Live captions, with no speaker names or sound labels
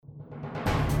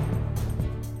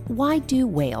Why do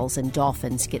whales and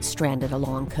dolphins get stranded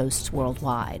along coasts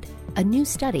worldwide? A new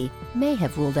study may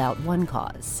have ruled out one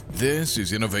cause. This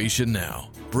is Innovation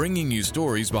Now, bringing you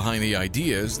stories behind the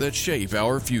ideas that shape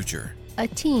our future. A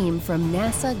team from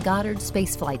NASA Goddard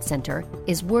Space Flight Center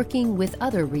is working with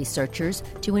other researchers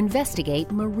to investigate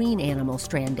marine animal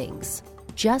strandings.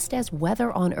 Just as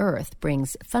weather on Earth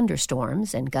brings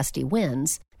thunderstorms and gusty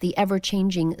winds, the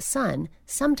ever-changing sun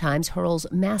sometimes hurls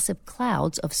massive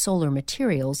clouds of solar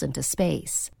materials into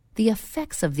space. The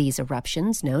effects of these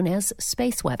eruptions, known as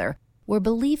space weather, were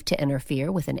believed to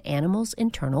interfere with an animal's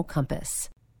internal compass.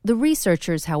 The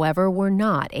researchers, however, were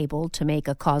not able to make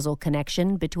a causal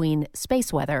connection between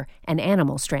space weather and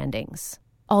animal strandings.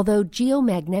 Although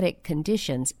geomagnetic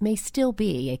conditions may still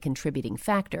be a contributing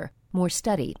factor, more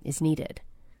study is needed.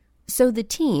 So the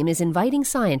team is inviting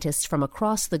scientists from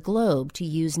across the globe to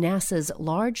use NASA's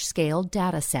large-scale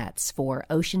data sets for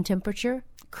ocean temperature,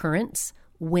 currents,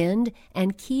 wind,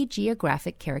 and key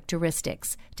geographic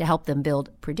characteristics to help them build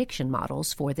prediction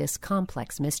models for this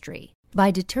complex mystery. By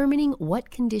determining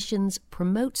what conditions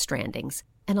promote strandings,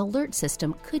 an alert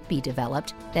system could be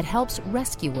developed that helps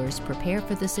rescuers prepare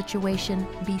for the situation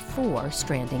before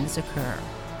strandings occur.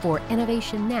 For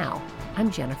Innovation Now, I'm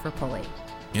Jennifer Pulley.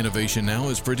 Innovation Now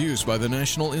is produced by the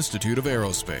National Institute of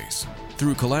Aerospace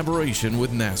through collaboration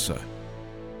with NASA.